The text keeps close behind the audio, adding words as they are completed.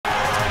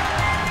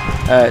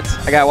Alright,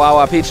 I got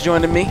Wawa Peach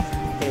joining me.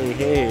 Hey,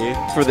 hey.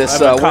 For this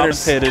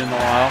winners in a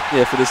while.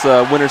 Yeah, for this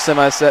winner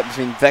semi set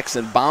between Vex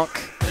and Bonk.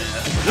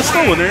 This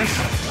still winners.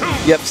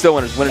 Yep, still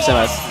winners. Winner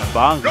semis.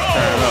 Bonk is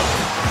turning up.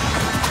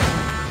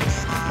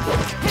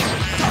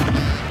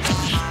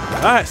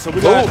 Alright, so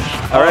we got.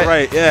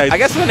 Alright, yeah. I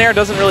guess the Nair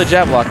doesn't really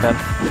jab block then.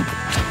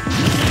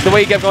 The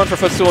way he kept going for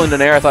footstool into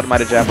Nair, I thought it might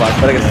have jab blocked,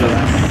 but I guess it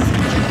doesn't.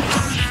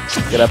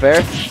 Get up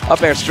air.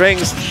 Up air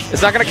strings.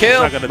 It's not going to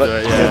kill. It's not going to do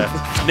it,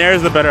 yeah. Nair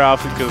is the better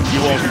option because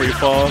you won't free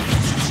fall.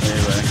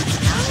 Anyway.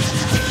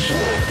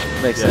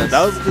 Makes sense.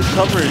 That was good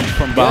coverage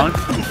from Bonk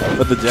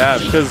with the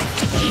jab because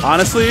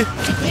honestly,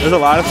 there's a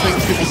lot of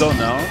things people don't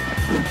know.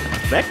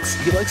 Vex,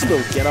 he likes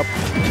to get up.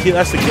 He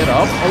has to get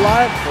up a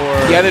lot,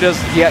 or he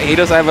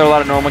does either a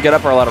lot of normal get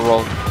up or a lot of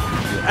roll.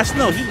 Actually,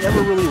 no, he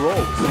never really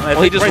rolls.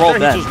 Well, he just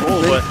rolled then. He just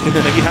rolled, but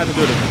like, he had to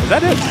do it. Is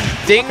that it?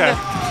 Ding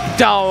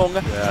dong.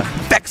 Yeah.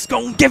 Vex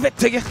gon' give it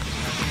to you.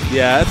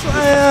 Yeah, that's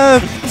why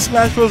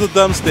Smash Bros. A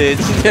dumb stage.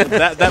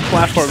 that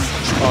platform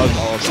caused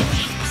all of them.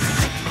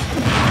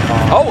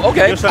 Oh,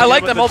 okay. I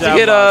like that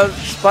multi-hit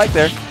spike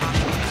there.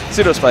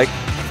 Pseudo spike.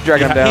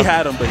 Dragging him down. He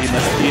had him, but he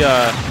missed.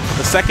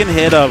 The second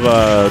hit of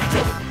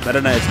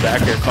Metaknight's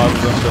back air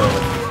causes him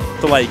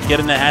to like get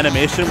in an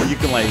animation where you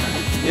can like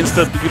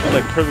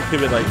perfect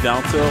pivot like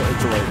down tilt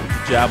into like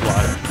jab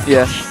block.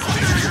 Yeah.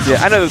 Yeah,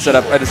 I know the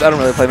setup. I don't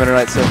really play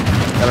Metaknight, so I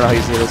don't know how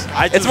easy it is.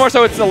 It's more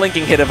so it's the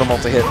linking hit of a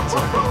multi-hit. So.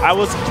 I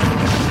was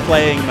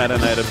playing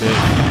Metaknight a bit,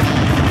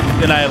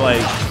 and I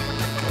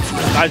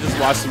just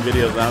watched some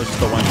videos and I was just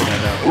the one thing I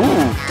know.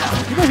 Ooh.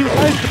 You know, he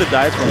always could have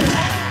died from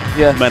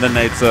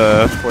Metaknight's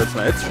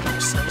sportsman. It's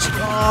so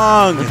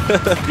strong.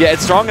 Yeah,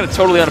 it's strong and it's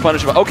totally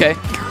unpunishable. Okay.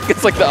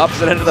 It's like the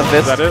opposite end of the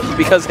fist. Is that it?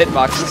 Because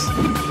hitboxes.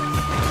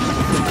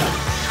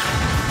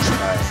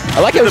 I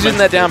like how he was using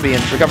that down B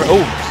and recover.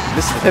 Oh,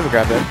 this is the pivot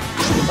grab there.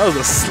 That was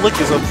the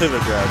slickest of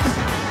pivot grabs.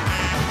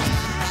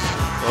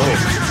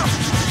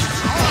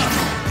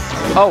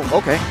 Oh,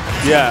 okay.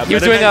 Yeah. He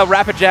was doing a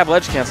rapid jab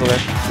ledge cancel there.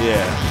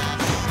 Yeah.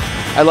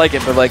 I like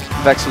it, but like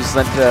Vex was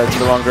sent to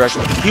the wrong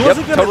direction. He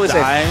wasn't going to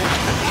die,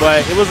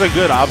 but it was a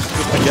good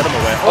obstacle to get him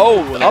away.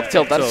 Oh, up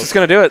tilt. That's just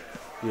going to do it.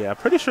 Yeah,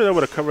 pretty sure that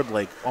would have covered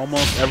like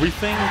almost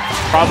everything.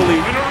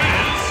 Probably.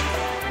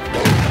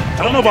 I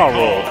don't know about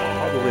roll.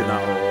 Probably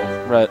not roll.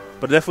 Right.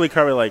 But definitely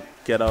cover like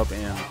get up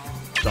and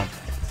jump.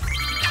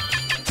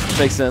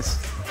 Makes sense.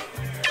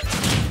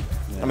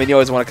 Yeah. I mean, you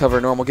always want to cover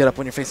a normal get up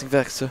when you're facing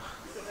Vex, so.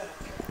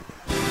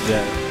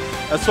 Yeah.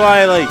 That's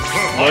why I like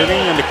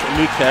learning a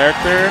new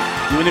character,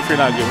 even if you're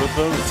not good with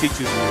them, it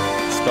teaches you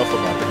stuff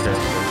about the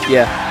character.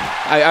 Yeah.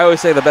 I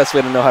always say the best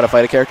way to know how to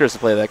fight a character is to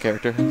play that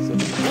character. So.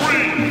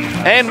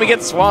 And we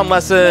get Swan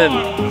Lesson.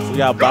 So we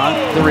got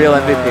Bonk, the real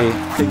MVP.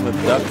 Taking the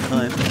duck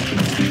hunt.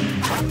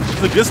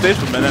 It's a good stage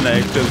for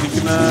Metaknight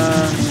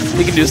because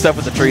he can do stuff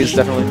with the trees,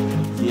 definitely.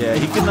 Yeah,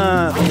 he can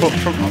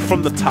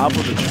from the top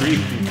of the tree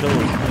he can kill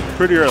him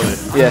pretty early.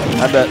 Yeah,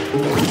 I bet.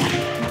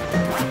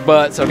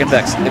 But so can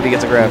Vex if he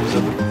gets a grab. So.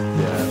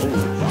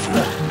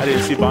 I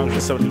didn't see Bonk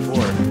at 74.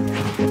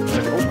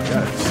 Like, oh my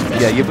god.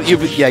 Yeah,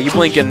 you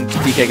blink and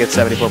DK gets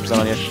 74%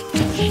 on you.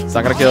 It's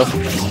not gonna kill,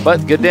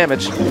 but good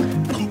damage.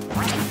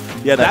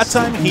 Yeah, that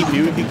time he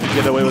knew he could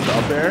get away with the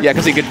up air. Yeah,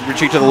 because he could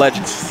retreat to the ledge.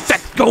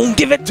 Vex gon'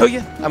 give it to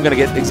you. I'm gonna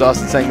get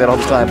exhausted saying that all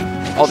the time.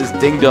 All these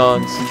ding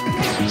dongs.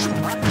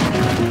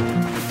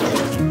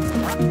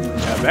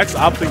 Yeah, Vex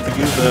opting to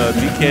use the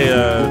DK.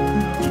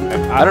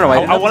 I don't know.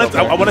 I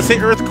want to say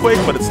Earthquake,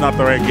 but it's not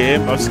the right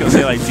game. I was just gonna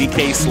say like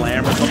DK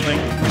Slam or something.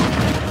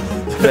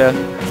 Yeah.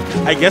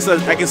 I guess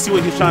I can see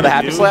what he's trying to do. The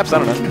happy slaps? I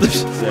don't know.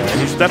 Yeah,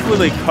 he's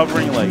definitely like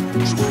covering like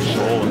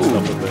roll and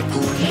stuff with it.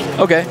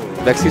 Okay.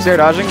 Vex keeps air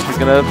dodging. He's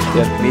gonna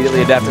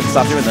immediately adapt and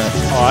stop doing that.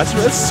 Oh,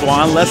 that's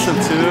Swan Lesson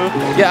too.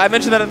 Yeah, I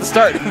mentioned that at the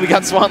start. We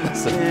got Swan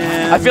Lesson.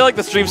 Man. I feel like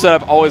the stream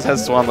setup always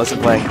has Swan Lesson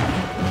playing.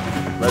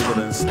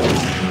 Residence. Is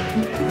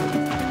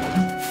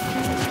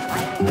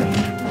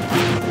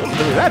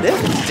that it?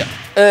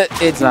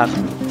 It's not.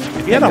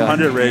 If he had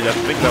 100 rage, I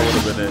think that would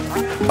have been it.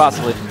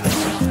 Possibly.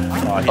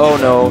 Oh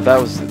no, that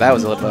was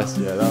ill advice.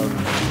 Yeah, that was.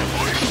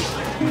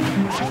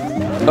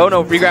 Oh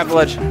no, re-grab the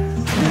ledge.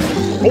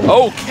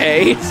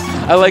 Okay.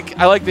 I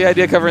like the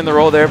idea of covering the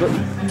roll there, but I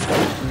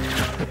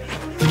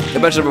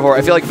mentioned it before.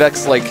 I feel like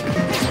Vex like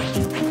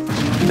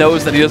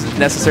knows that he doesn't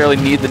necessarily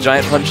need the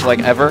giant punch like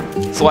ever.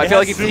 So I feel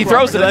like he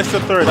throws it. He likes to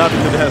throw it out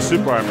because it has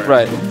super armor.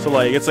 Right. So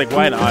like it's like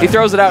why not? He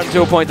throws it out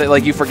to a point that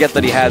like you forget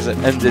that he has it,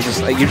 and it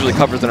just usually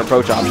covers an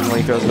approach option when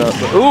he throws it out.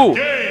 But, ooh.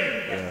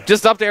 Yeah.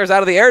 Just up airs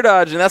out of the air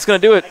dodge, and that's gonna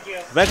do it.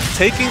 Vex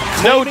taking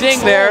no ding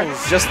souls. There,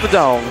 just the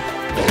dome.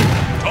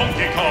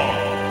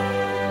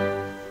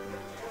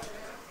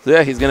 So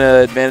yeah, he's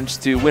gonna advance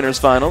to winners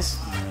finals.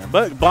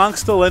 But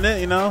Bonk's still in it,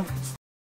 you know.